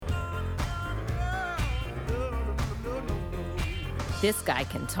This guy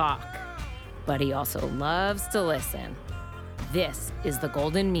can talk, but he also loves to listen. This is The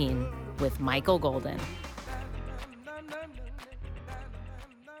Golden Mean with Michael Golden.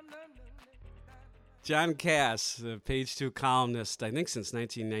 John Kass, the Page 2 columnist, I think since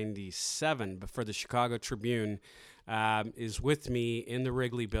 1997, but for the Chicago Tribune, is with me in the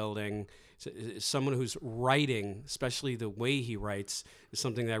Wrigley Building. Someone who's writing, especially the way he writes, is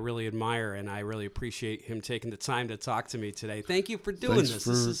something that I really admire, and I really appreciate him taking the time to talk to me today. Thank you for doing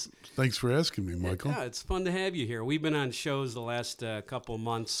this. Thanks for asking me, Michael. Yeah, it's fun to have you here. We've been on shows the last couple of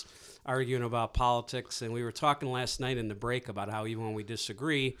months arguing about politics, and we were talking last night in the break about how even when we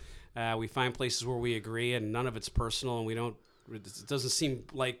disagree, we find places where we agree, and none of it's personal, and it doesn't seem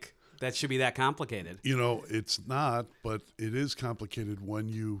like that should be that complicated. You know, it's not, but it is complicated when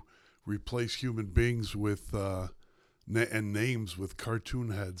you replace human beings with and names with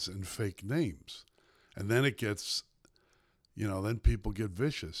cartoon heads and fake names. And then it gets, then people get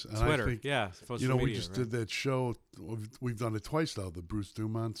vicious. And Twitter, I think, social media, we just did that show. We've done it twice now, the Bruce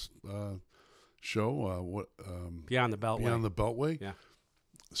Dumont's show. Beyond the Beltway. Beyond the Beltway. Yeah.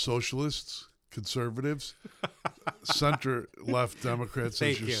 Socialists, conservatives, center-left Democrats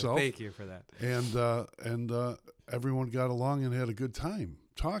as yourself. Thank you for that. And everyone got along and had a good time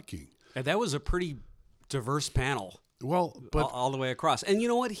talking. And that was a pretty diverse panel. Well, but all the way across. And you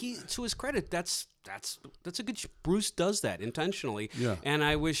know what? He, to his credit, that's a good. Bruce does that intentionally. Yeah. And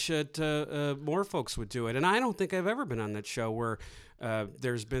I wish that more folks would do it. And I don't think I've ever been on that show where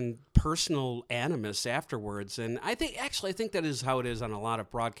there's been personal animus afterwards. And I think that is how it is on a lot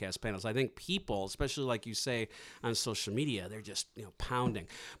of broadcast panels. I think people, especially like you say on social media, they're just pounding.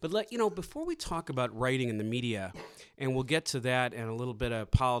 But before we talk about writing in the media, and we'll get to that and a little bit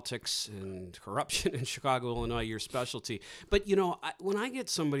of politics and corruption in Chicago, Illinois, your specialty. But when I get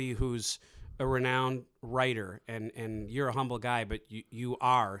somebody who's a renowned writer, and you're a humble guy, but you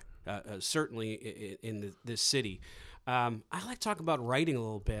are certainly in this city. I like to talk about writing a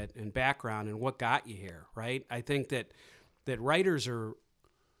little bit and background and what got you here, right? I think that writers are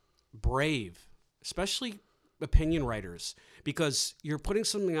brave, especially opinion writers, because you're putting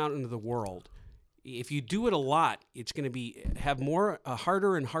something out into the world. If you do it a lot, it's going to have a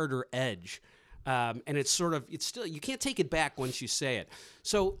harder and harder edge. And it's still, you can't take it back once you say it.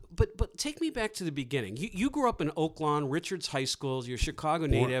 So, but take me back to the beginning. You grew up in Oak Lawn, Richards High School. You're a Chicago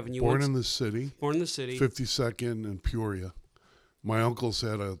native, and born in the city. 52nd in Peoria. My uncles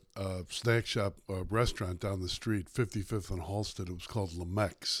had a snack shop, a restaurant down the street, 55th and Halsted. It was called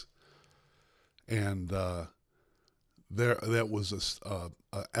Lemex, and that was a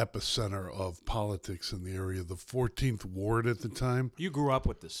epicenter of politics in the area. The 14th Ward at the time. You grew up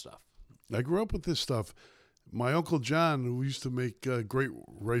with this stuff. I grew up with this stuff. My Uncle John, who used to make great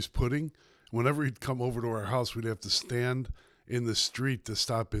rice pudding, whenever he'd come over to our house, we'd have to stand in the street to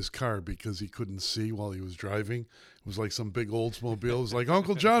stop his car because he couldn't see while he was driving. It was like some big Oldsmobile. It was like,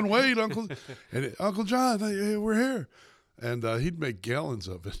 Uncle John, wait, Uncle John, we're here. And he'd make gallons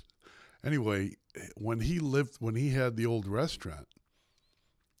of it. Anyway, when he had the old restaurant,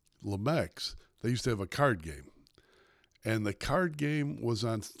 Lemex, they used to have a card game. And the card game was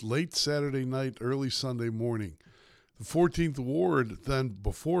on late Saturday night, early Sunday morning. The 14th Ward, then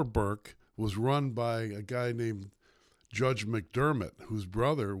before Burke, was run by a guy named Judge McDermott, whose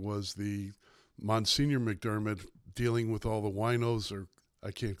brother was the Monsignor McDermott dealing with all the winos, or I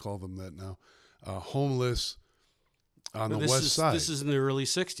can't call them that now, homeless on the west side. This is in the early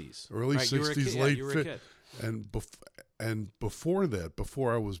 60s. Early right? 60s, late 50s. And before that,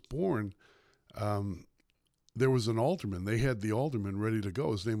 before I was born, there was an alderman. They had the alderman ready to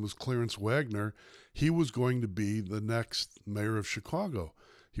go. His name was Clarence Wagner. He was going to be the next mayor of Chicago.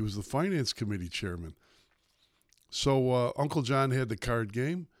 He was the finance committee chairman. So Uncle John had the card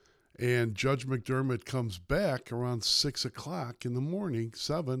game, and Judge McDermott comes back around 6 o'clock in the morning,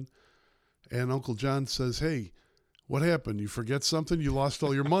 7, and Uncle John says, "Hey, what happened? You forget something? You lost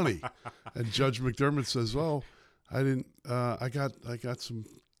all your money." And Judge McDermott says, "Oh, I didn't. I got some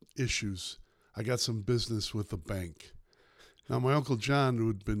issues. I got some business with the bank." Now, my Uncle John, who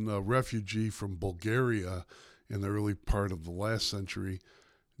had been a refugee from Bulgaria in the early part of the last century,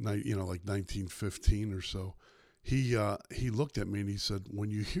 like 1915 or so, he looked at me and he said,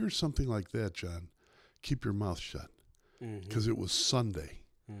 "When you hear something like that, John, keep your mouth shut," because it was Sunday.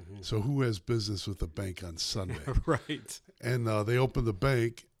 Mm-hmm. So who has business with the bank on Sunday? Right. And they opened the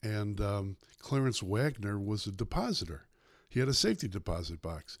bank, and Clarence Wagner was a depositor. He had a safety deposit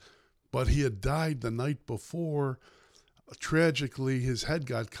box. But he had died the night before. Tragically, his head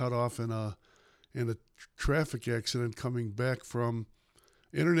got cut off in a traffic accident coming back from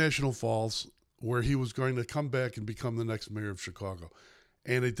International Falls where he was going to come back and become the next mayor of Chicago.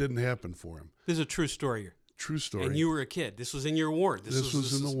 And it didn't happen for him. This is a true story. True story. And you were a kid. This was in your ward. This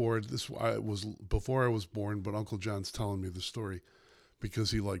was in the ward. This was before I was born, but Uncle John's telling me the story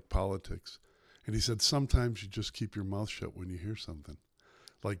because he liked politics. And he said, sometimes you just keep your mouth shut when you hear something,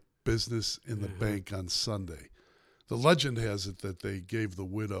 like business in the bank on Sunday. The legend has it that they gave the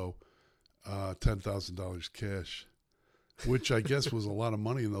widow $10,000 cash, which I guess was a lot of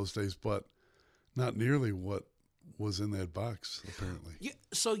money in those days, but not nearly what was in that box, apparently. Yeah,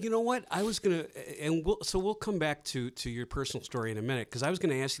 so you know what? I was going to, and we'll come back to your personal story in a minute, because I was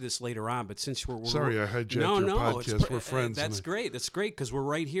going to ask you this later on, but since we're Sorry, I hijacked your podcast. We're friends. That's great. That's great, because we're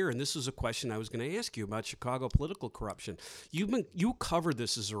right here, and this is a question I was going to ask you about Chicago political corruption. You covered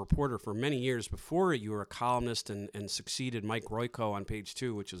this as a reporter for many years before you were a columnist and succeeded Mike Royko on Page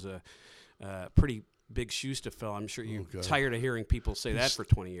 2, which is a pretty big shoes to fill. I'm sure you're tired of hearing people say that for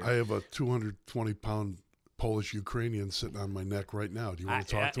 20 years. I have a 220-pound Polish Ukrainian sitting on my neck right now. Do you want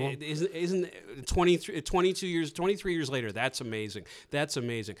to talk to him? Isn't 23 years later? That's amazing. That's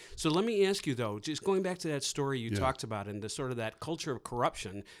amazing. So let me ask you though, just going back to that story you talked about and the sort of that culture of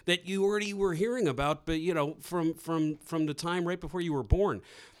corruption that you already were hearing about, but from the time right before you were born.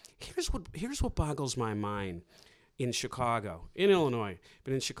 Here's what boggles my mind in Chicago, in Illinois,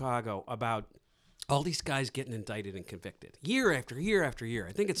 but in Chicago about all these guys getting indicted and convicted year after year after year.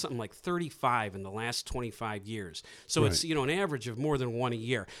 I think it's something like 35 in the last 25 years. So It's, an average of more than one a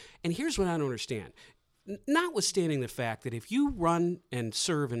year. And here's what I don't understand. Notwithstanding the fact that if you run and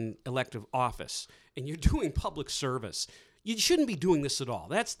serve in elective office and you're doing public service, you shouldn't be doing this at all.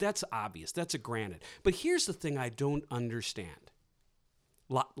 That's obvious. That's a granted. But here's the thing I don't understand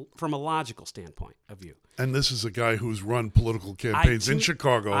from a logical standpoint of view. And this is a guy who's run political campaigns in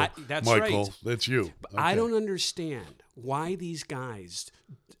Chicago, that's Michael. Right. That's you. Okay. I don't understand why these guys,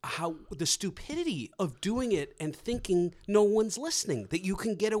 how the stupidity of doing it and thinking no one's listening, that you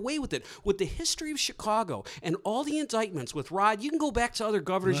can get away with it. With the history of Chicago and all the indictments with Rod, you can go back to other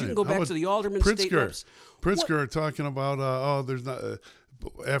governors, you can go back to the aldermen, state reps. Pritzker talking about, there's not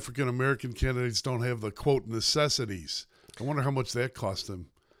African-American candidates don't have the, quote, necessities. I wonder how much that cost them.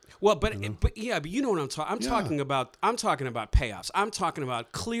 Well, but you know what I'm talking. I'm talking about payoffs. I'm talking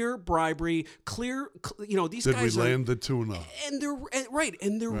about clear bribery, these Did guys. Did we land the tuna? And they're right,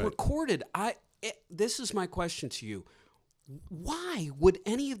 and they're recorded. This is my question to you: why would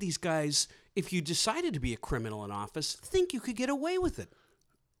any of these guys, if you decided to be a criminal in office, think you could get away with it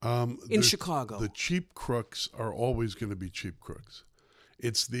in Chicago? The cheap crooks are always going to be cheap crooks.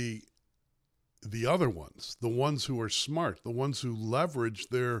 It's the other ones, the ones who are smart, the ones who leverage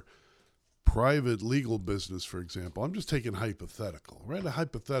their private legal business, for example. I'm just taking hypothetical, right? A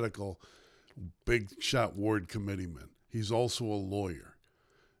hypothetical big shot ward committeeman. He's also a lawyer.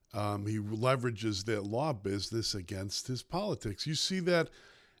 He leverages that law business against his politics. You see that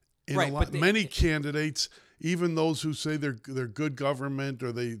in many candidates, even those who say they're good government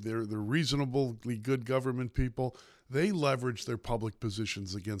or they're reasonably good government people, they leverage their public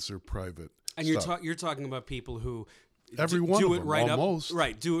positions against their private. And you're talking about people who do it right almost.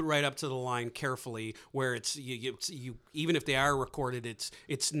 Do it right up to the line carefully, where it's you even if they are recorded,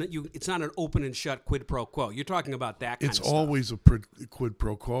 it's not an open and shut quid pro quo. You're talking about that kind of stuff. It's always a quid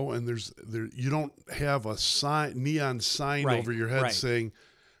pro quo, and you don't have a neon sign over your head saying,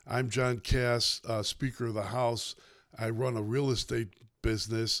 "I'm John Kass, Speaker of the House. I run a real estate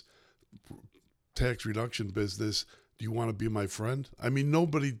business, tax reduction business. Do you want to be my friend?" I mean,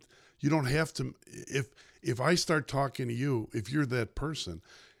 nobody. You don't have to. If I start talking to you, if you're that person,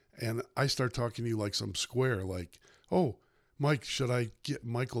 and I start talking to you like some square, like, "Oh, Mike, should I get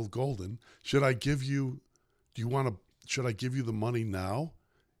Michael Golden? Should I give you? Should I give you the money now?"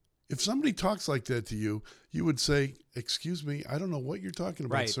 If somebody talks like that to you, you would say, "Excuse me, I don't know what you're talking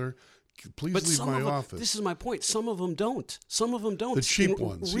about, sir. Please leave my office." This is my point. Some of them don't. The cheap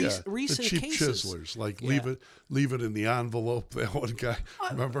ones, recent the cheap cases. chiselers, like leave it in the envelope. That one guy,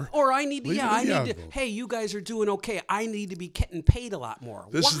 remember? Or I need to. Hey, you guys are doing okay. I need to be getting paid a lot more.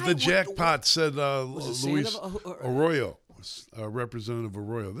 This is the jackpot," said Luis Arroyo, Representative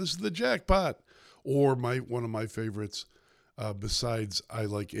Arroyo. "This is the jackpot." Or one of my favorites, besides I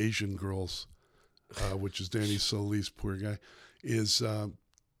Like Asian Girls, which is Danny Solis, poor guy, is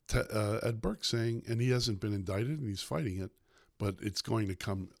Ed Burke saying, and he hasn't been indicted and he's fighting it, but it's going to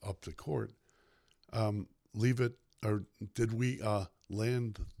come up to court. Leave it, or did we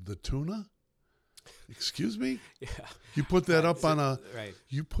land the tuna? Excuse me? Yeah. You put that up on a, right.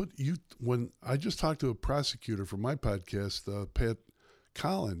 When I just talked to a prosecutor for my podcast, Pat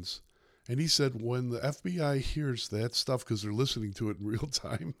Collins, And he said when the FBI hears that stuff, because they're listening to it in real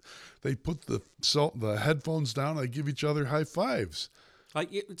time, they put the headphones down and they give each other high fives.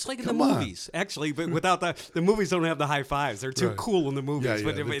 It's like in Come the on. movies, actually, but without the movies don't have the high fives. They're too Right. cool in the movies, Yeah,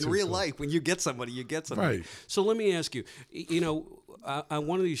 but they're in too real cool. life, when you get somebody, you get somebody. Right. So let me ask you, on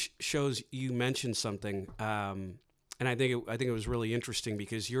one of these shows, you mentioned something, and I think it was really interesting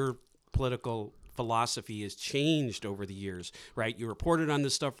because your political philosophy has changed over the years, right? You reported on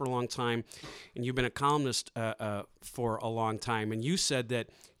this stuff for a long time, and you've been a columnist for a long time, and you said that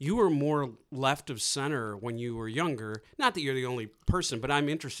you were more left of center when you were younger. Not that you're the only person, but I'm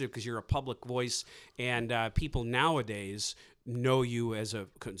interested because you're a public voice, and people nowadays know you as a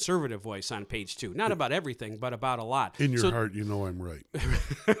conservative voice on Page 2. Not about everything, but about a lot. In your heart, you know I'm right.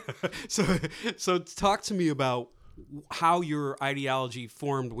 So talk to me about how your ideology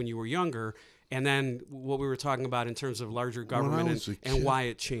formed when you were younger, and then what we were talking about in terms of larger government and why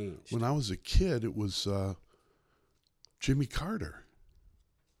it changed. When I was a kid, it was Jimmy Carter,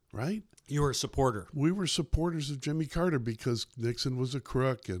 right? You were a supporter. We were supporters of Jimmy Carter because Nixon was a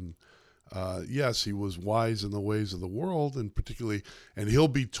crook, and yes, he was wise in the ways of the world, and he'll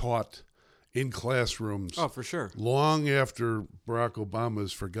be taught in classrooms. Oh, for sure. Long after Barack Obama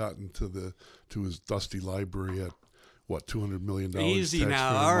is forgotten to his dusty library at $200 million. Easy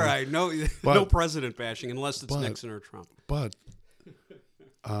now. All right, no president bashing unless it's Nixon or Trump. But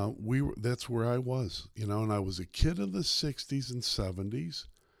that's where I was, and I was a kid of the 60s and 70s,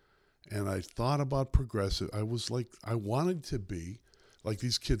 and I thought about progressive. I wanted to be like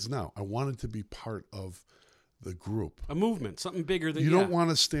these kids now. I wanted to be part of the group. A movement, something bigger than you. Don't want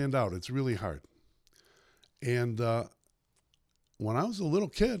to stand out. It's really hard. And when I was a little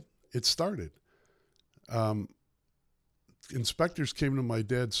kid, it started. Inspectors came to my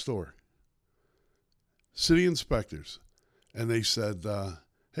dad's store, city inspectors, and they said,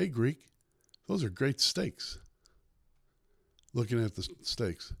 hey, Greek, those are great steaks. Looking at the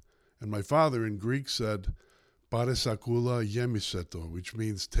steaks. And my father in Greek said, Paresakula yemiseto, which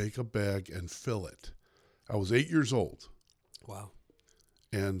means take a bag and fill it. I was 8 years old. Wow.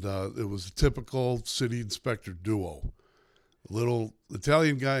 And it was a typical city inspector duo, a little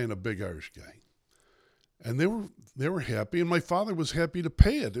Italian guy and a big Irish guy. And they were happy, and my father was happy to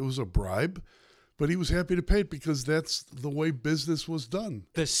pay it. It was a bribe, but he was happy to pay it because that's the way business was done.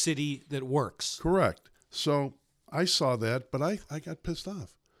 The city that works. Correct. So I saw that, but I got pissed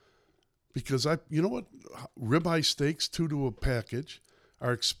off because you know what? Ribeye steaks, 2 to a package,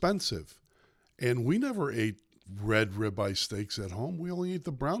 are expensive. And we never ate red ribeye steaks at home. We only ate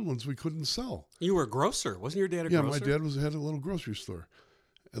the brown ones we couldn't sell. You were a grocer. Wasn't your dad a grocer? Yeah, my dad had a little grocery store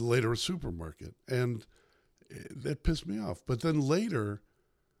and later a supermarket. And that pissed me off. But then later,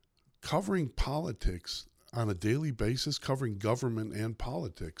 covering politics on a daily basis, covering government and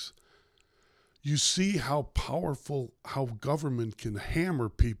politics, you see how powerful, how government can hammer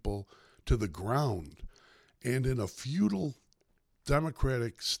people to the ground. And in a feudal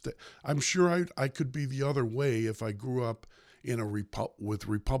democratic state, I'm sure I could be the other way if I grew up in with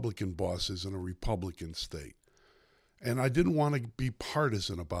Republican bosses in a Republican state. And I didn't want to be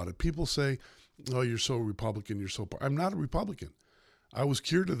partisan about it. People say, oh, you're so Republican, I'm not a Republican. I was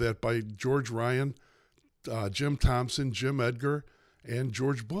cured of that by George Ryan, Jim Thompson, Jim Edgar, and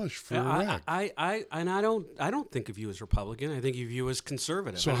George Bush for Iraq. I don't think of you as Republican. I think of you as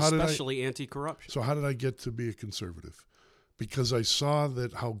conservative, especially anti-corruption. So how did I get to be a conservative? Because I saw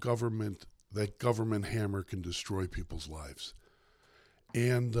that that government hammer can destroy people's lives.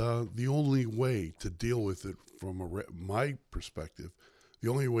 And the only way to deal with it from my perspective, the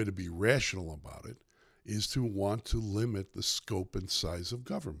only way to be rational about it is to want to limit the scope and size of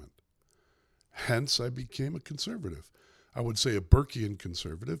government. Hence, I became a conservative. I would say a Burkean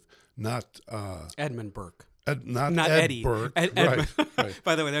conservative, not Edmund Burke. Not Ed Eddie Burke. Right. Right.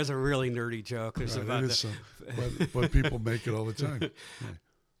 By the way, there's a really nerdy joke. But people make it all the time. Right.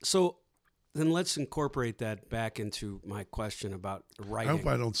 So then let's incorporate that back into my question about writing. I hope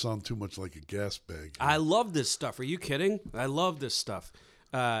I don't sound too much like a gas bag. I love this stuff. Are you kidding? I love this stuff.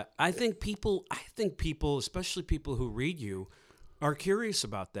 I think people, especially people who read you, are curious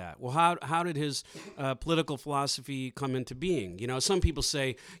about that. Well, how did his political philosophy come into being? Some people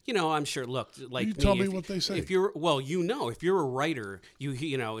say, I'm sure. Look, like you tell me what they say. If you're a writer,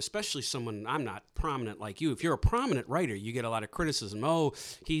 especially someone I'm not prominent like you. If you're a prominent writer, you get a lot of criticism. Oh,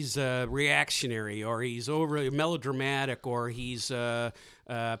 he's reactionary, or he's overly melodramatic, or he's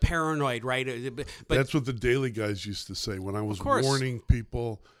paranoid, right? But that's what the Daily guys used to say when I was warning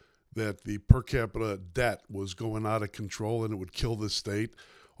people that the per capita debt was going out of control and it would kill the state.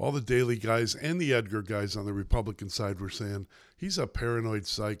 all the Daily guys and the Edgar guys on the Republican side were saying, he's a paranoid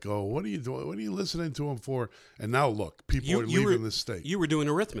psycho. What are you doing? What are you listening to him for? And now look, people are leaving the state. You were doing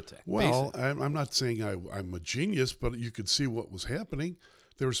arithmetic. Well, I'm not saying I'm a genius, but you could see what was happening.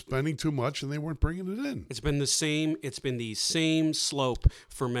 They were spending too much and they weren't bringing it in. It's been the same slope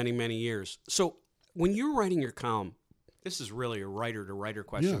for many, many years. So when you're writing your column, this is really a writer-to-writer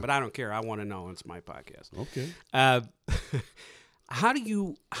question, but I don't care. I want to know. It's my podcast. Okay. How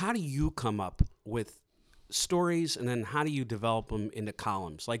do you come up with stories, and then how do you develop them into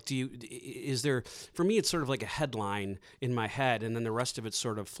columns? Like, for me, it's sort of like a headline in my head, and then the rest of it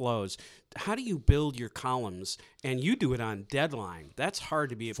sort of flows. How do you build your columns? And you do it on deadline. That's hard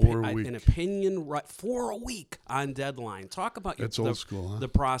to be an opinion for a week on deadline. Talk about old school, huh? The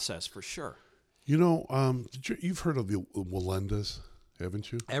process for sure. You know, you've heard of the Walendas,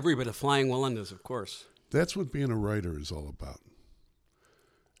 haven't you? Every bit of flying Walendas, of course. That's what being a writer is all about.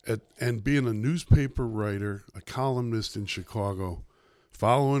 And being a newspaper writer, a columnist in Chicago,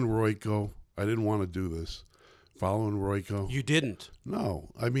 following Royko. I didn't want to do this. Following Royko. You didn't? No.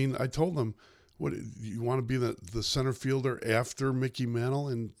 I mean, I told them, what, you want to be the center fielder after Mickey Mantle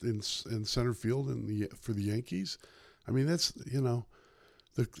in center field for the Yankees? I mean, that's, you know,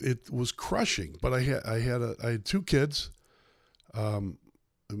 it was crushing. But I had 2 kids.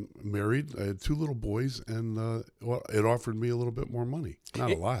 Married. I had 2 little boys, and it offered me a little bit more money.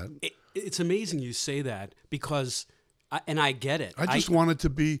 Not a lot. It's amazing you say that because, I get it. I just wanted to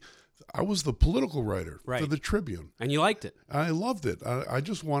be. I was the political writer for the Tribune, and you liked it. I loved it. I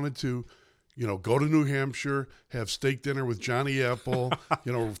just wanted to, go to New Hampshire, have steak dinner with Johnny Apple,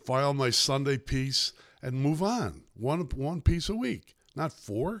 file my Sunday piece, and move on. One piece a week, not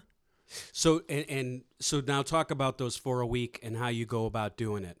 4. So so now talk about those 4 a week and how you go about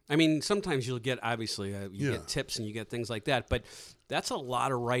doing it. I mean, sometimes you'll get get tips and you get things like that, but that's a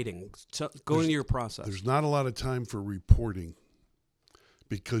lot of writing. So go into your process. There's not a lot of time for reporting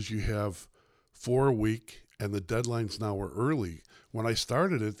because you have 4 a week and the deadlines now are early. When I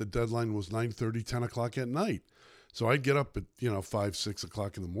started it, the deadline was 9:30, 10 o'clock at night. So I'd get up at 5, 6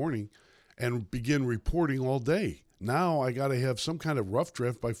 o'clock in the morning and begin reporting all day. Now I got to have some kind of rough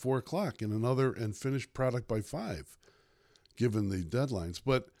draft by 4 o'clock and finished product by 5, given the deadlines.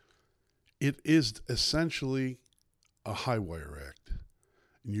 But it is essentially a high wire act.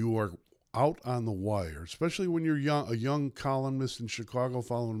 You are out on the wire, especially when you're a young columnist in Chicago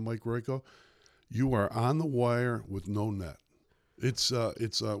following Mike Royko. You are on the wire with no net. It's a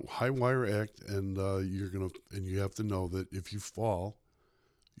high wire act, and you have to know that if you fall,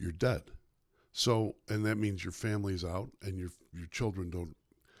 you're dead. So, and that means your family's out and your children don't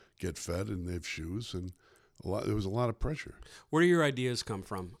get fed and they have shoes, and there was a lot of pressure. Where do your ideas come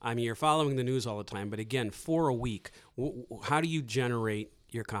from? I mean, you're following the news all the time, but again, 4 a week. How do you generate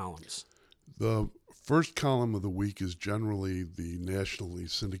your columns? The first column of the week is generally the nationally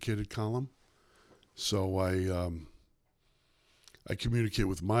syndicated column. So I communicate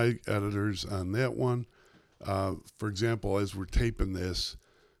with my editors on that one. For example, as we're taping this,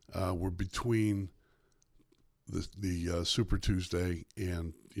 we're between the Super Tuesday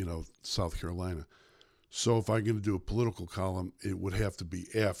and South Carolina. So if I'm going to do a political column, it would have to be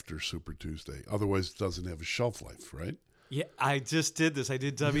after Super Tuesday. Otherwise, it doesn't have a shelf life, right? Yeah, I just did this. I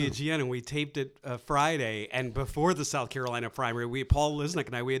did WGN, and we taped it Friday. And before the South Carolina primary, Paul Lisnick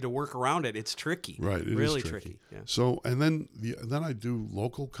and we had to work around it. It's tricky. Right, it really is tricky. Yeah. So, and then I do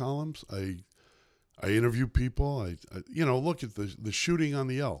local columns. I interview people. I look at the shooting on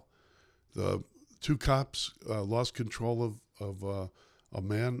the L. The 2 cops lost control of a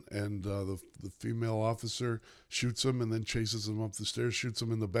man, and the female officer shoots him and then chases him up the stairs, shoots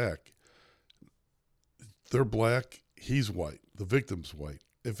him in the back. They're black. He's white. The victim's white.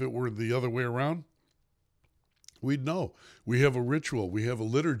 If it were the other way around, we'd know. We have a ritual. We have a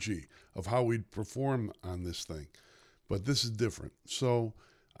liturgy of how we'd perform on this thing. But this is different. So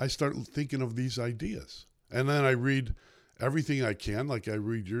I start thinking of these ideas. And then I read everything I can, like I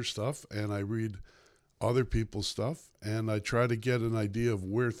read your stuff and I read other people's stuff, and I try to get an idea of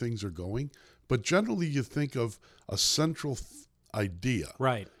where things are going. But generally you think of a central idea,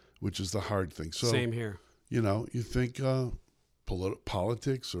 right? Which is the hard thing. So same here. You think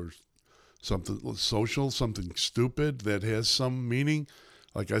politics or something social, something stupid that has some meaning.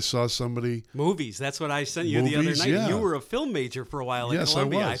 Like I saw somebody... Movies. That's what I sent you the other night. Yeah. You were a film major for a while at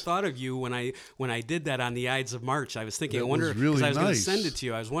Columbia. I was. I thought of you when I did that on the Ides of March. I was thinking, that I wonder, because really I was going to nice. send it to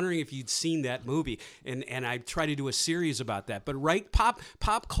you. I was wondering if you'd seen that movie. And I tried to do a series about that. But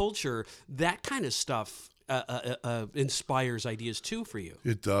pop culture, that kind of stuff, inspires ideas too for you.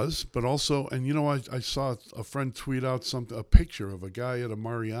 It does, but also, and you know, I saw a friend tweet out a picture of a guy at a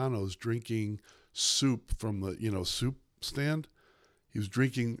Mariano's drinking soup from the soup stand. He was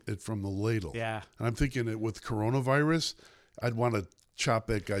drinking it from the ladle. Yeah. And I'm thinking that with coronavirus, I'd want to chop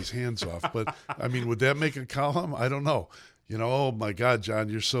that guy's hands off. But I mean, would that make a column? I don't know. Oh my God, John,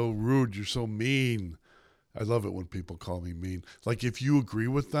 you're so rude. You're so mean. I love it when people call me mean. Like if you agree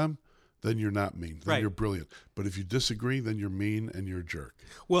with them, then you're not mean. Then right. You're brilliant. But if you disagree, then you're mean and you're a jerk.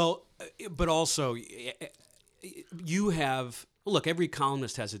 Well, but also you have. Look, every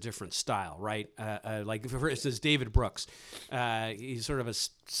columnist has a different style, right? Like, for instance, David Brooks. He's sort of a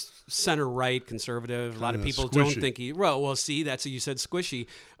center-right conservative. A lot of people don't think he... Well, see, that's what you said, squishy.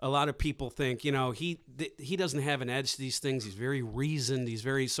 A lot of people think, he doesn't have an edge to these things. He's very reasoned. He's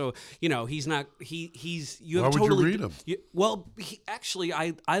very... So, he's not... He's... You have Why would totally, you read him? Well, actually,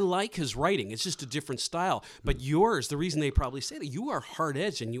 I like his writing. It's just a different style. But yours, the reason they probably say that, you are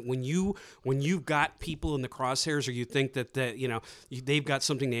hard-edged. And when you've got people in the crosshairs or you think that they've got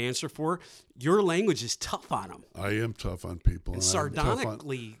something to answer for, your language is tough on them. I am tough on people. And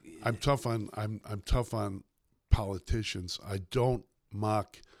sardonically... I'm tough on politicians. I don't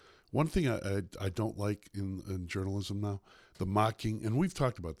mock. One thing I don't like in journalism now, the mocking, and we've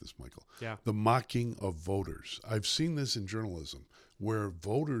talked about this, Michael. Yeah. The mocking of voters. I've seen this in journalism where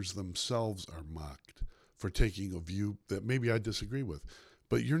voters themselves are mocked for taking a view that maybe I disagree with.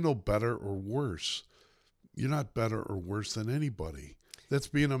 But you're no better or worse. You're not better or worse than anybody. That's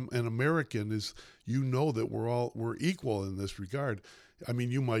being an American is, that we're equal in this regard. I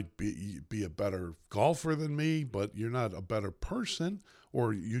mean, you might be a better golfer than me, but you're not a better person,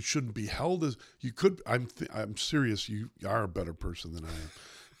 or you shouldn't be held as you could. I'm serious. You are a better person than I am,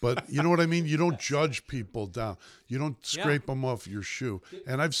 but you know what I mean. You don't judge people down. You don't scrape them off your shoe.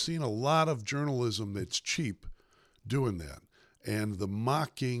 And I've seen a lot of journalism that's cheap, doing that, and the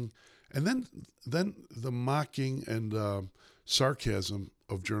mocking, and then the mocking and sarcasm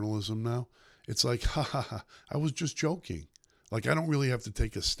of journalism now. It's like, ha ha ha! I was just joking. Like, I don't really have to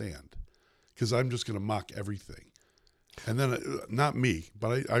take a stand because I'm just going to mock everything. And then, not me,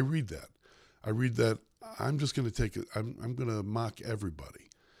 but I read that. I read that I'm just going to take it. I'm going to mock everybody.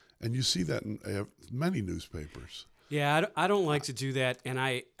 And you see that in many newspapers. Yeah, I don't like to do that, and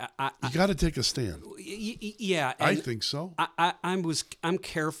you got to take a stand. Yeah, I think so. I'm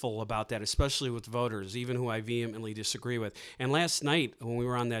careful about that, especially with voters, even who I vehemently disagree with. And last night when we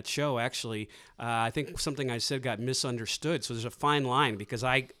were on that show, actually, I think something I said got misunderstood. So there's a fine line because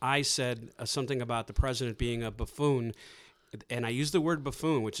I said something about the president being a buffoon, and I used the word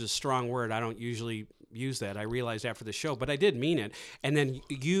buffoon, which is a strong word. I don't usually use that. I realized after the show, but I did mean it. And then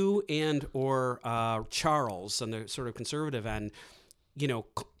you or Charles on the sort of conservative end,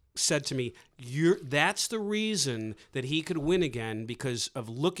 said to me, that's the reason that he could win again because of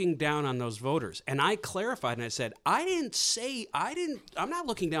looking down on those voters. And I clarified and I said, I'm not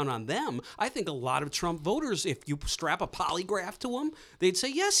looking down on them. I think a lot of Trump voters, if you strap a polygraph to him, they'd say,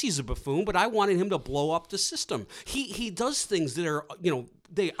 yes, he's a buffoon, but I wanted him to blow up the system. He does things that are,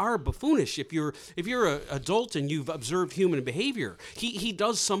 they are buffoonish. If you're an adult and you've observed human behavior, he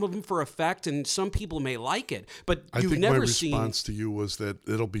does some of them for effect, and some people may like it. But you've never seen. My response to you was that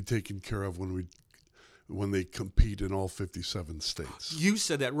it'll be taken care of when they compete in all 57 states. You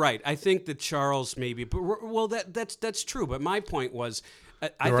said that right. I think that Charles maybe, but that's true. But my point was,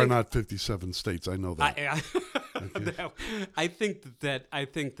 there are not 57 states. I know that. I think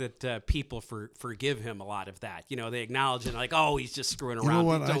that people forgive him a lot of that. They acknowledge it, like, oh, he's just screwing around.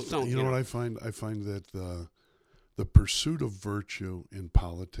 You know what? I find that the pursuit of virtue in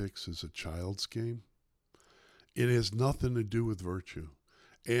politics is a child's game. It has nothing to do with virtue,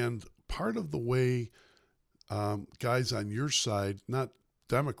 and part of the way guys on your side, not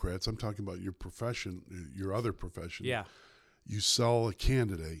Democrats, I'm talking about your profession, your other profession. Yeah. You sell a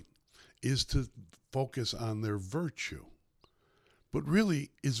candidate is to focus on their virtue. But really,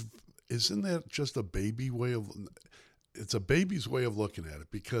 isn't that just a baby's way of looking at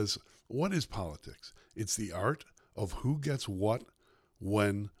it? Because what is politics? It's the art of who gets what,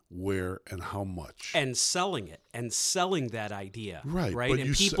 when, where, and how much. And selling it, and selling that idea. Right.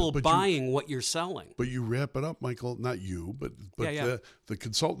 And people buying what you're selling. But you wrap it up, Michael, not you, but the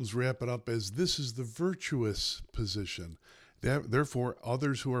consultants wrap it up as this is the virtuous position. Therefore,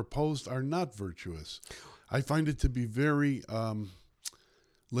 others who are opposed are not virtuous. I find it to be very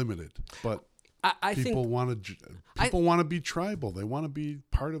limited. But I People think want to be tribal. They want to be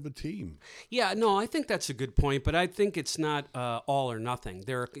part of a team. Yeah, no, I think that's a good point, but I think it's not all or nothing.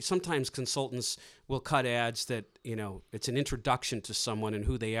 There are sometimes consultants will cut ads that, it's an introduction to someone and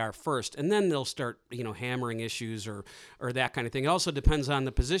who they are first, and then they'll start, hammering issues or that kind of thing. It also depends on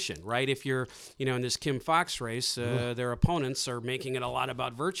the position, right? If you're, in this Kim Foxx race, their opponents are making it a lot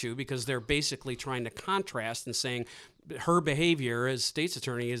about virtue because they're basically trying to contrast and saying, her behavior as state's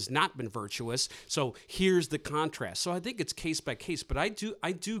attorney has not been virtuous. So here's the contrast. So I think it's case by case, but I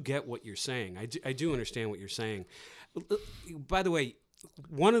do get what you're saying. I do understand what you're saying. By the way,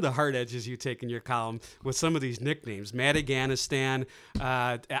 one of the hard edges you take in your column with some of these nicknames, Madaganistan.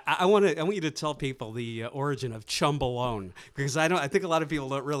 I want you to tell people the origin of Chumbalone, because I think a lot of people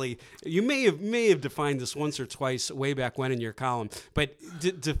don't really. You may have defined this once or twice way back when in your column, but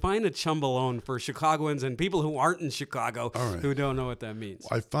define a Chumbalone for Chicagoans and people who aren't in Chicago who don't know what that means.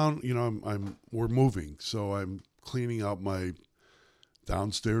 I found, we're moving, so I'm cleaning out my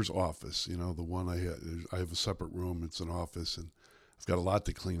downstairs office. The one I have a separate room. It's an office, and I've got a lot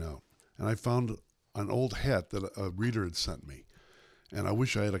to clean out. And I found an old hat that a reader had sent me, and I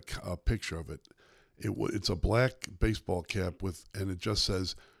wish I had a picture of it. It's a black baseball cap and it just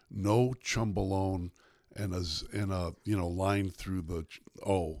says "No Chumbalone" and a line through the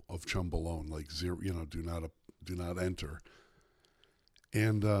O of Chumbalone, like zero. Do not enter.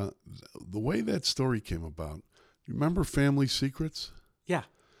 And the way that story came about, you remember Family Secrets? Yeah.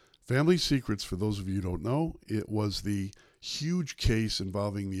 Family Secrets, for those of you who don't know, it was the huge case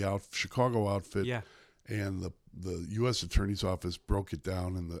involving the Chicago outfit, and the U.S. Attorney's Office broke it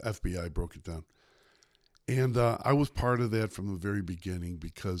down, and the FBI broke it down. And I was part of that from the very beginning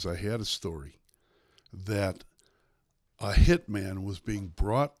because I had a story that a hitman was being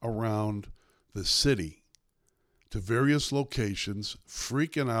brought around the city to various locations,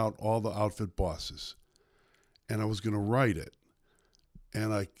 freaking out all the outfit bosses. And I was going to write it.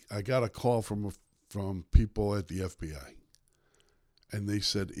 And I got a call from people at the FBI. And they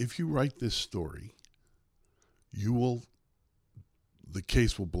said, if you write this story, the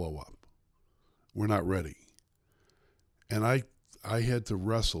case will blow up. We're not ready. And I had to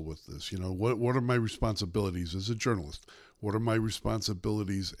wrestle with this. What are my responsibilities as a journalist? What are my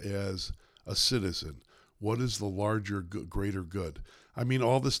responsibilities as a citizen? What is the larger, greater good? I mean,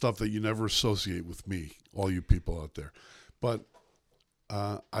 all the stuff that you never associate with me, all you people out there. But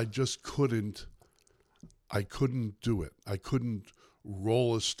I just couldn't do it. I couldn't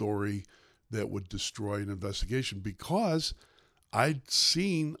roll a story that would destroy an investigation because I'd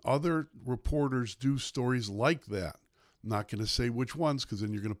seen other reporters do stories like that. I'm not going to say which ones because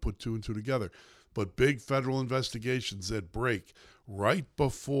then you're going to put two and two together. But big federal investigations that break right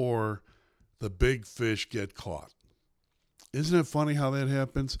before the big fish get caught. Isn't it funny how that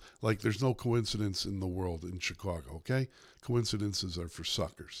happens? Like there's no coincidence in the world in Chicago, okay? Coincidences are for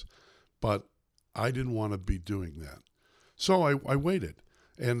suckers. But I didn't want to be doing that. So I waited.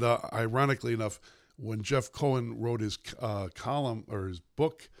 And ironically enough, when Jeff Cohen wrote his column or his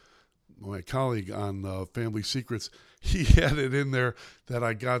book, my colleague on Family Secrets, he had it in there that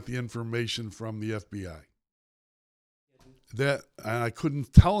I got the information from the FBI. And I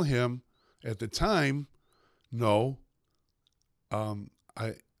couldn't tell him at the time, no.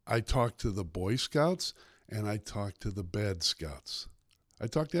 I talked to the Boy Scouts and I talked to the Bad Scouts. I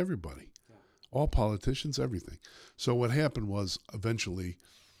talked to everybody. All politicians, everything. So what happened was eventually,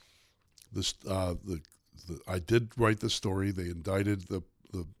 I did write the story. They indicted the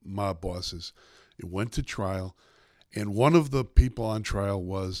mob bosses. It went to trial, and one of the people on trial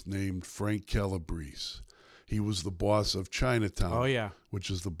was named Frank Calabrese. He was the boss of Chinatown, which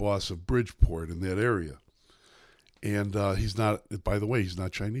is the boss of Bridgeport in that area. And he's not, by the way, he's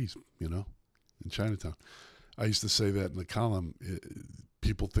not Chinese, in Chinatown. I used to say that in the column.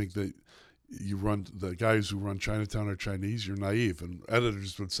 People think that the guys who run Chinatown are Chinese, you're naive. And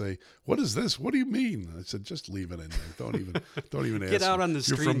editors would say, what is this? What do you mean? I said, just leave it in there. Don't even ask. Get out on the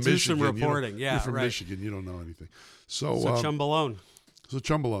street and do some reporting. You're from Michigan. You don't know anything. So Chumbalone.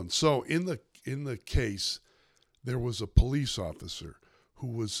 So in the case, there was a police officer who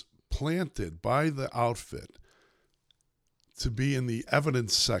was planted by the outfit to be in the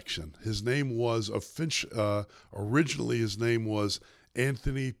evidence section. His name was originally his name was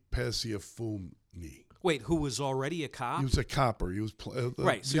Anthony Pasiafumi. Wait, who was already a cop? He was a copper. He was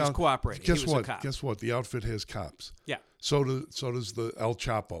right. So he was cooperating. Guess he was what? A cop. Guess what? The outfit has cops. Yeah. So does the El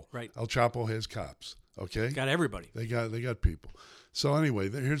Chapo. Right. El Chapo has cops. Okay. Got everybody. They got people. So anyway,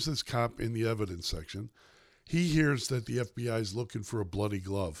 here's this cop in the evidence section. He hears that the FBI is looking for a bloody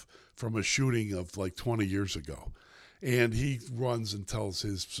glove from a shooting of like 20 years ago. And he runs and tells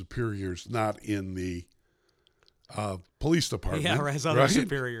his superiors, not in the police department. Yeah, right, his other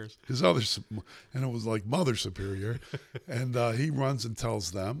superiors. And it was like Mother Superior. And he runs and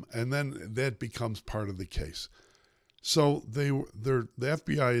tells them, and then that becomes part of the case. So the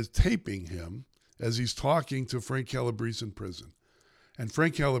FBI is taping him as he's talking to Frank Calabrese in prison. And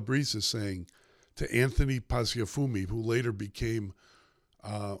Frank Calabrese is saying to Anthony Paciafumi, who later became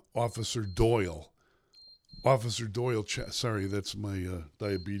Officer Doyle. Officer Doyle, sorry, that's my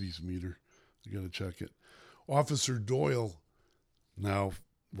diabetes meter. You got to check it. Officer Doyle, now,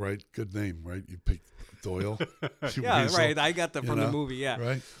 right? Good name, right? You picked Doyle. Yeah, right. I got that from the movie, yeah.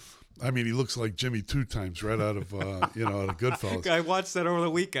 Right? I mean, he looks like Jimmy Two Times right out of, out of Goodfellas. I watched that over the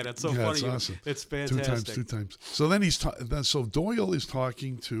weekend. It's so funny. It's awesome. It's fantastic. Two times. So then so Doyle is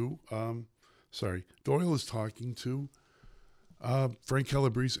talking to, Frank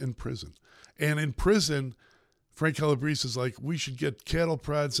Calabrese in prison. And in prison, Frank Calabrese is like, we should get cattle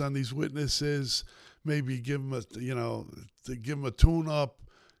prods on these witnesses, maybe give them a tune-up,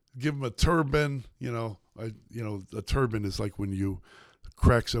 give them a turban. A turban is like when you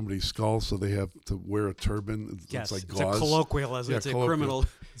crack somebody's skull, so they have to wear a turban. Yes, it's like it's gauze. a colloquialism. It's a criminal.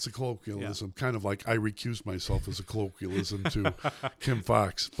 It's a colloquialism, kind of like I recuse myself as a colloquialism to Kim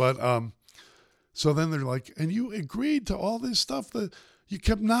Fox. But so then they're like, and you agreed to all this stuff that you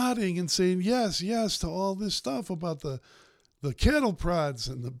kept nodding and saying yes to all this stuff about the cattle prods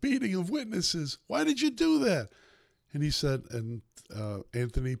and the beating of witnesses. Why did you do that? And he said, and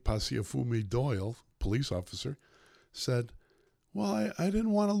Anthony Paciafumi Doyle, police officer, said, well, I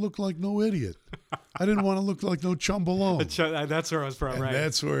didn't want to look like no idiot. I didn't want to look like no chumbalone. That's where I was from, and right?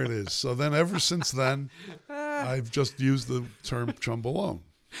 That's where it is. So then ever since then, I've just used the term chumbalone.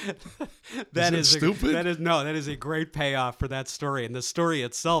 That is stupid? That is a great payoff for that story, and the story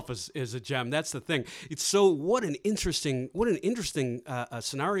itself is a gem. That's the thing. It's so what an interesting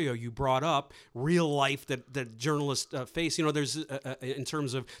scenario you brought up. Real life that journalists face. There's in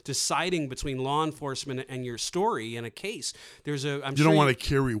terms of deciding between law enforcement and your story in a case. You don't want to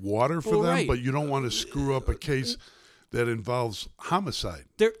carry water for them, right. But you don't want to screw up a case that involves homicide.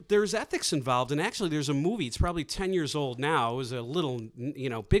 There's ethics involved, and actually there's a movie. It's probably 10 years old now. It was a little,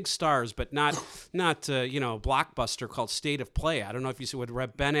 big stars, but not blockbuster called State of Play. I don't know if you see with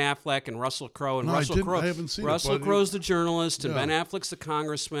Ben Affleck and Russell Crowe. And no, Russell Crowe, I haven't seen Russell it. Crowe's the journalist, and yeah. Ben Affleck's the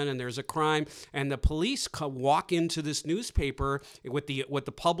congressman, and there's a crime, and the police walk into this newspaper with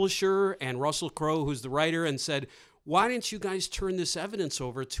the publisher and Russell Crowe, who's the writer, and said, "Why didn't you guys turn this evidence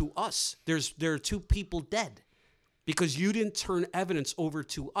over to us? There are 2 people dead." Because you didn't turn evidence over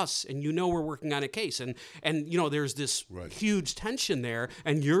to us, and we're working on a case, and there's this huge tension there,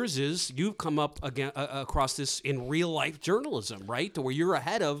 and yours is you've come up across this in real life journalism, right? Where you're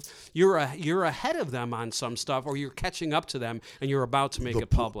ahead of them on some stuff, or you're catching up to them, and you're about to make it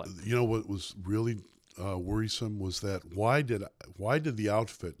public. What was really worrisome was that why did the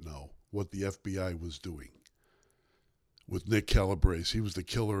outfit know what the FBI was doing with Nick Calabrese? He was the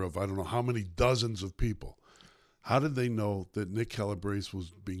killer of I don't know how many dozens of people. How did they know that Nick Calabrese was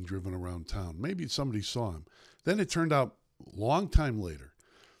being driven around town? Maybe somebody saw him. Then it turned out a long time later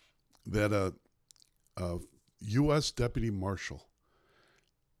that a U.S. deputy marshal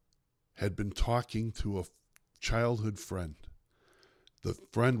had been talking to a childhood friend. The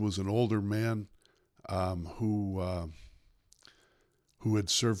friend was an older man who had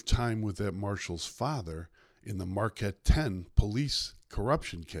served time with that marshal's father in the Marquette 10 police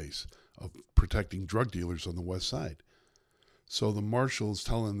corruption case of protecting drug dealers on the West Side. So the marshal is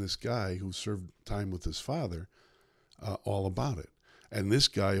telling this guy who served time with his father all about it. And this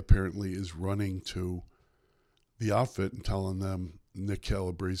guy apparently is running to the outfit and telling them Nick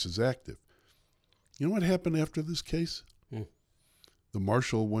Calabrese is active. You know what happened after this case? The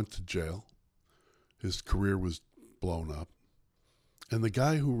marshal went to jail. His career was blown up. And the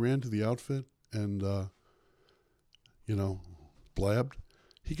guy who ran to the outfit and, blabbed,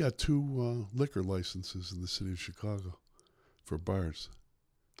 he got 2 liquor licenses in the city of Chicago for bars.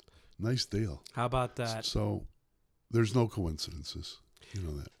 Nice deal. How about that? So there's no coincidences. You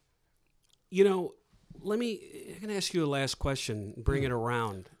know that. I'm going to ask you a last question. Bring it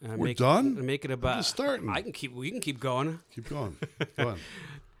around. We're done? Make it about. We're just starting. We can keep going. Keep going. Go on.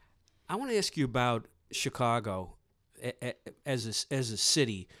 I want to ask you about Chicago as a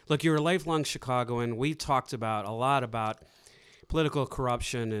city. Look, you're a lifelong Chicagoan. We talked a lot about political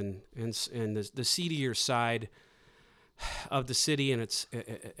corruption and the seedier side of the city and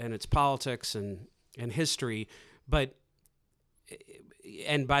its politics and history. But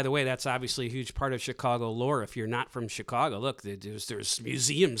and by the way, that's obviously a huge part of Chicago lore. If you're not from Chicago, look, there's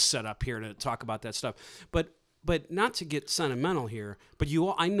museums set up here to talk about that stuff. But but not to get sentimental here, but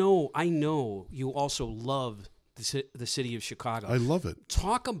I know you also love the city of Chicago. I love it.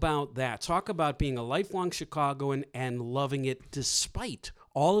 Talk about that. Talk about being a lifelong Chicagoan and loving it despite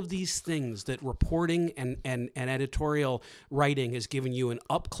all of these things that reporting and editorial writing has given you an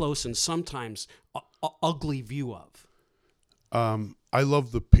up-close and sometimes ugly view of. I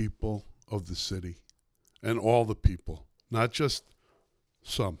love the people of the city and all the people, not just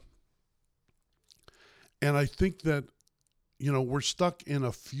some. And I think that, we're stuck in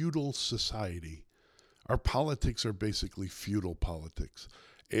a feudal society. Our politics are basically feudal politics.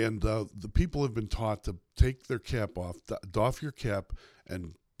 And the people have been taught to take their cap off, doff your cap,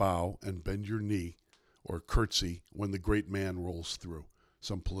 and bow and bend your knee or curtsy when the great man rolls through,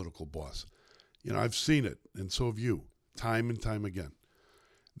 some political boss. I've seen it, and so have you, time and time again.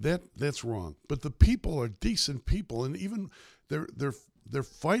 That's wrong. But the people are decent people, and even they're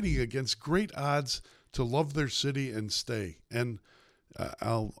fighting against great odds to love their city and stay. And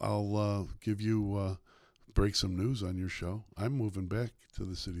I'll give you break some news on your show. I'm moving back to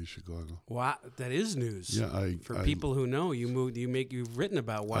the city of Chicago. Wow, that is news. Yeah, for people who know, you've written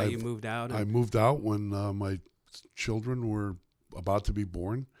about why you moved out. I moved out when my children were about to be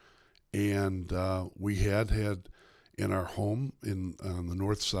born, and we had in our home on the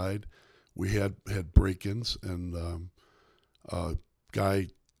north side, we had break-ins, and a guy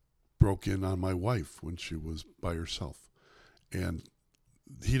broke in on my wife when she was by herself, and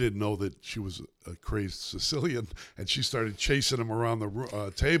he didn't know that she was a crazed Sicilian, and she started chasing him around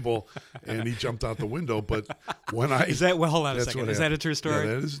the table, and he jumped out the window. But when hold on a second. Is that a true story?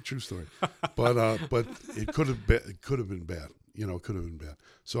 Yeah, that is a true story. But it could have been bad. It could have been bad.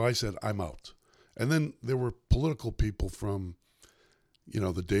 So I said, I'm out. And then there were political people from,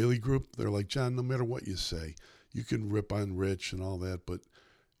 the Daily Group. They're like, John, no matter what you say, you can rip on Rich and all that, but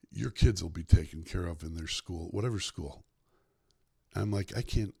your kids will be taken care of in their school, whatever school. I'm like, I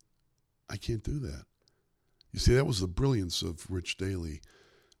can't do that. You see, that was the brilliance of Rich Daley,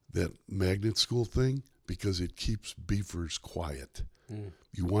 that magnet school thing, because it keeps beefers quiet.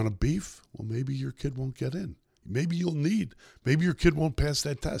 You want a beef? Well, maybe your kid won't get in. Maybe your kid won't pass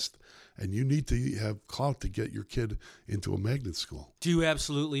that test, and you need to have clout to get your kid into a magnet school. Do you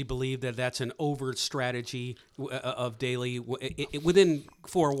absolutely believe that that's an overt strategy of Daley within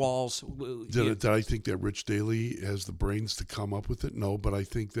four walls? Did I think that Rich Daley has the brains to come up with it? No, but I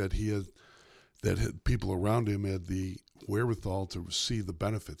think that people around him had the wherewithal to see the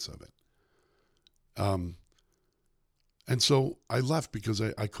benefits of it. And so I left because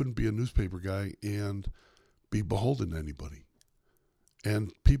I couldn't be a newspaper guy and be beholden to anybody.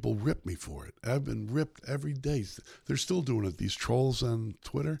 And people rip me for it. I've been ripped every day. They're still doing it. These trolls on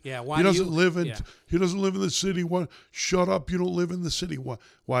Twitter. Yeah, why he doesn't live in the city. What? Shut up! You don't live in the city.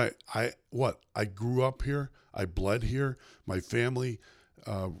 Why? I grew up here. I bled here. My family.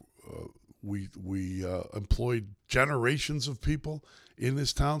 We employed generations of people in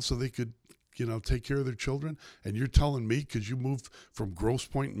this town so they could, take care of their children. And you're telling me because you moved from Grosse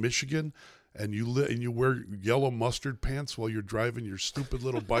Pointe, Michigan, and you wear yellow mustard pants while you're driving your stupid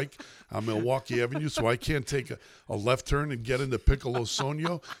little bike on Milwaukee Avenue, so I can't take a left turn and get into Piccolo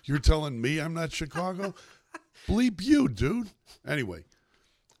Sonio? You're telling me I'm not Chicago? Bleep you, dude. Anyway,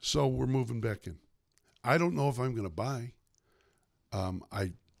 so we're moving back in. I don't know if I'm going to buy.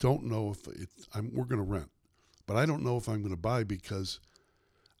 I don't know if we're going to rent, but I don't know if I'm going to buy because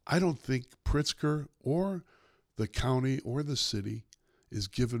I don't think Pritzker or the county or the city is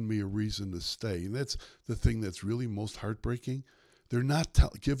giving me a reason to stay. And that's the thing that's really most heartbreaking. They're not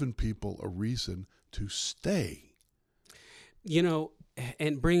giving people a reason to stay.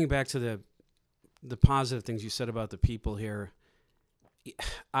 And bringing back to the positive things you said about the people here,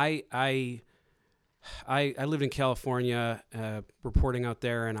 I lived in California, reporting out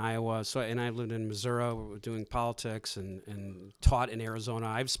there in Iowa. And I lived in Missouri, doing politics and taught in Arizona.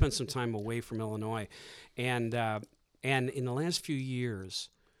 I've spent some time away from Illinois, and in the last few years,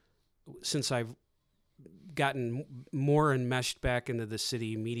 since I've gotten more enmeshed back into the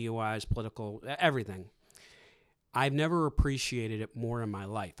city, media-wise, political, everything, I've never appreciated it more in my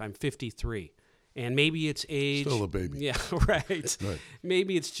life. I'm 53. And maybe it's age. Still a baby. Yeah, right.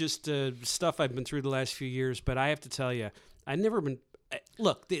 Maybe it's just stuff I've been through the last few years. But I have to tell you, I've never been.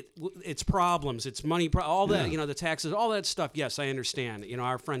 Look, it's problems, it's money, all that, the taxes, all that stuff. Yes, I understand.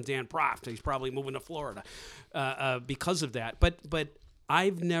 Our friend Dan Proft, he's probably moving to Florida because of that. But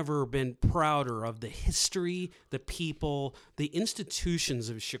I've never been prouder of the history, the people, the institutions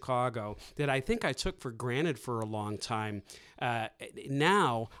of Chicago that I think I took for granted for a long time.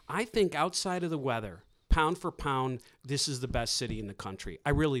 Now, I think outside of the weather, pound for pound, this is the best city in the country.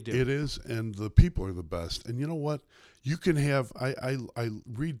 I really do. It is, and the people are the best. And you know what? You can have, I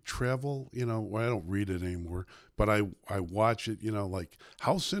read travel, well, I don't read it anymore, but I watch it, like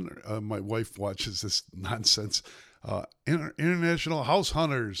House my wife watches this nonsense, International House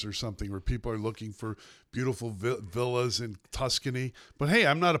Hunters or something, where people are looking for beautiful villas in Tuscany. But hey,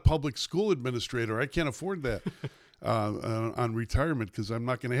 I'm not a public school administrator. I can't afford that on retirement, because I'm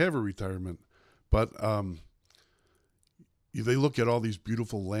not going to have a retirement. But they look at all these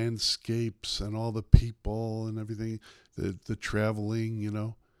beautiful landscapes and all the people and everything, the traveling, You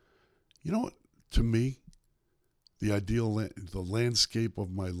know what? To me, the ideal, the landscape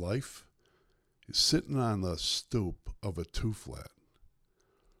of my life is sitting on the stoop of a two-flat,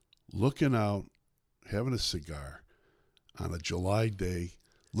 looking out, having a cigar on a July day,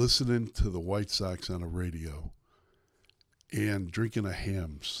 listening to the White Sox on a radio, and drinking a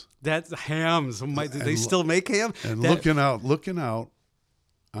Hams. That's Hams. Do they still make ham? And looking out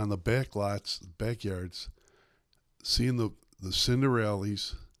on the back lots, backyards, seeing the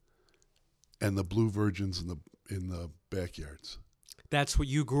Cinderellas and the Blue Virgins in the backyards. That's what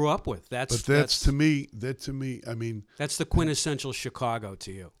you grew up with. That's to me. I mean, that's the quintessential Chicago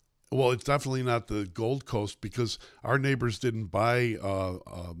to you. Well, it's definitely not the Gold Coast, because our neighbors didn't buy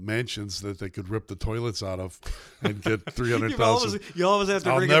mansions that they could rip the toilets out of and get $300,000. You always have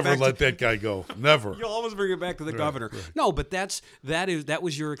to. I'll never let that guy go. Never. You always bring it back to the governor. Right. No, but that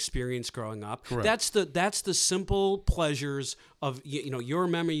was your experience growing up. Correct. That's the simple pleasures of your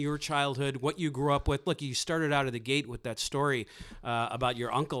memory, your childhood, what you grew up with. Look, you started out of the gate with that story about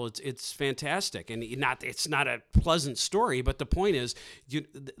your uncle. It's fantastic, and it's not a pleasant story, but the point is,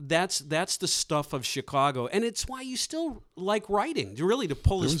 that's the stuff of Chicago, and it's why you still like writing. Really, to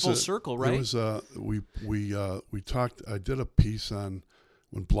pull this full circle, right? There was we talked. I did a piece on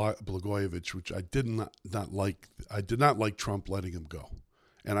when Blagojevich, which I did not like. I did not like Trump letting him go.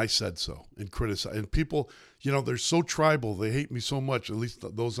 And I said so and criticized. And people, they're so tribal. They hate me so much, at least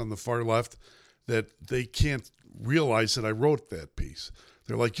those on the far left, that they can't realize that I wrote that piece.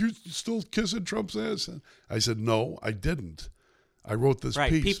 They're like, "You're still kissing Trump's ass?" I said, "No, I didn't. I wrote this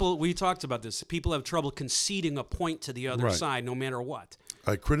piece." People, we talked about this. People have trouble conceding a point to the other side, no matter what.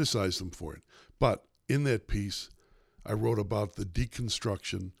 I criticized them for it. But in that piece, I wrote about the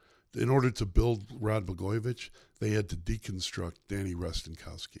deconstruction. In order to build Rod Blagojevich, they had to deconstruct Danny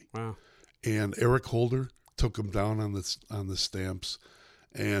Rostenkowski. Wow. And Eric Holder took him down on the stamps,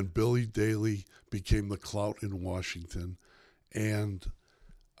 and Billy Daley became the clout in Washington, and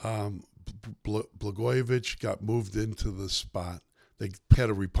Blagojevich got moved into the spot. They had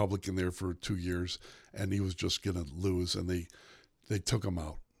a Republican there for 2 years, and he was just going to lose, and they took him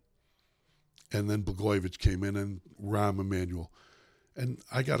out. And then Blagojevich came in, and Rahm Emanuel. And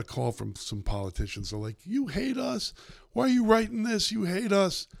I got a call from some politicians. They're like, "You hate us? Why are you writing this? You hate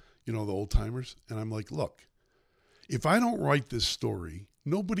us." The old timers. And I'm like, look, if I don't write this story,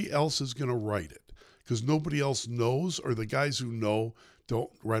 nobody else is going to write it, because nobody else knows, or the guys who know don't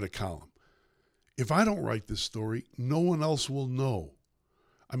write a column. If I don't write this story, no one else will know.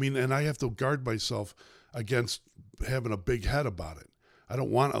 I mean, and I have to guard myself against having a big head about it. I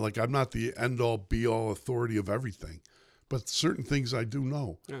don't want to, I'm not the end-all, be-all authority of everything. But certain things I do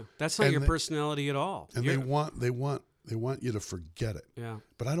know. Yeah, that's not your personality at all. And they want you to forget it. Yeah.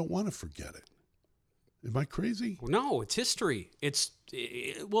 But I don't want to forget it. Am I crazy? No, it's history.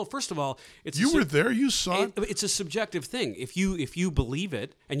 Well, first of all, you were there. You saw it. It's a subjective thing. If you believe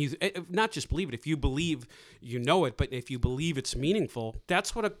it, and you not just believe it, if you believe you know it, but if you believe it's meaningful,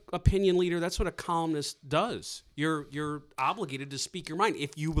 that's what an opinion leader, that's what a columnist does. You're obligated to speak your mind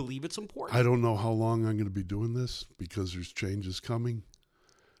if you believe it's important. I don't know how long I'm going to be doing this, because there's changes coming.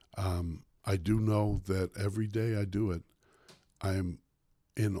 I do know that every day I do it, I am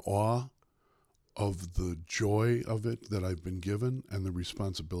in awe of the joy of it that I've been given, and the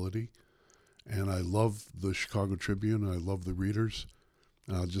responsibility. And I love the Chicago Tribune, and I love the readers.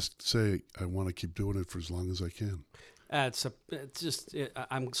 And I'll just say I want to keep doing it for as long as I can. I'm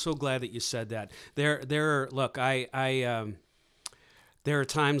so glad that you said that. Look, there are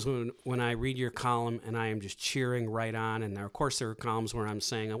times when I read your column and I am just cheering right on, and of course there are columns where I'm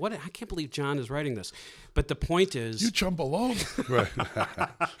saying, "I can't believe John is writing this." But the point is, you chump along, right?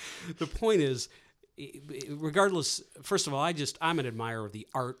 The point is, regardless. First of all, I'm an admirer of the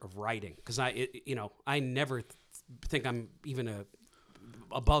art of writing, because I never think I'm even a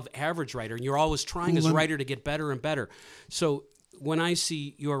above average writer, and you're always trying as a writer to get better and better. So when I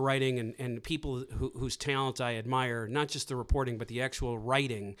see your writing and people whose talent I admire, not just the reporting but the actual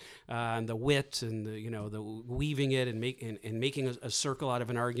writing and the wit and the weaving it and making a circle out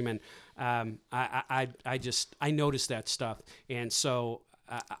of an argument, I notice that stuff, and so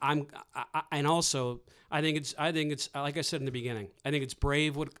and also I think it's like I said in the beginning, I think it's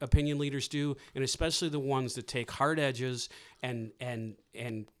brave what opinion leaders do, and especially the ones that take hard edges and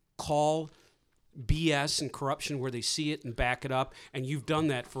call BS and corruption where they see it and back it up, and you've done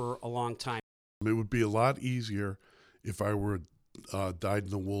that for a long time. It would be a lot easier if I were a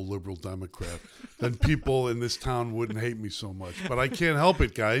dyed-in-the-wool liberal Democrat. Then people in this town wouldn't hate me so much. But I can't help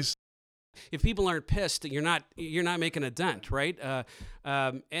it, guys. If people aren't pissed, you're not making a dent, right?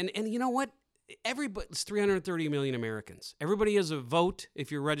 And you know what? It's 330 million Americans. Everybody has a vote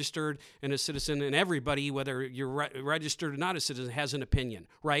if you're registered and a citizen, and everybody, whether you're registered or not a citizen, has an opinion,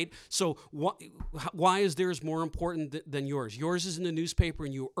 right? So why is theirs more important than yours? Yours is in the newspaper,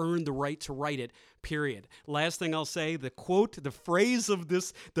 and you earn the right to write it, period. Last thing I'll say, the quote, the phrase of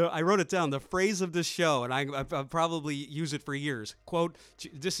this, I wrote it down, the phrase of this show, and I'll probably use it for years. Quote,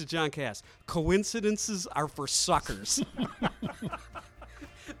 this is John Kass, coincidences are for suckers.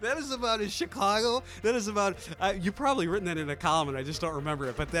 That is about as Chicago. That is about, you've probably written that in a column, and I just don't remember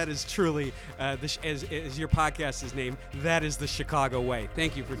it, but that is truly, as your podcast is named, that is the Chicago way.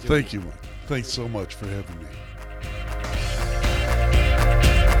 Thank you for doing it. Thank you, Mike. Thanks so much for having me.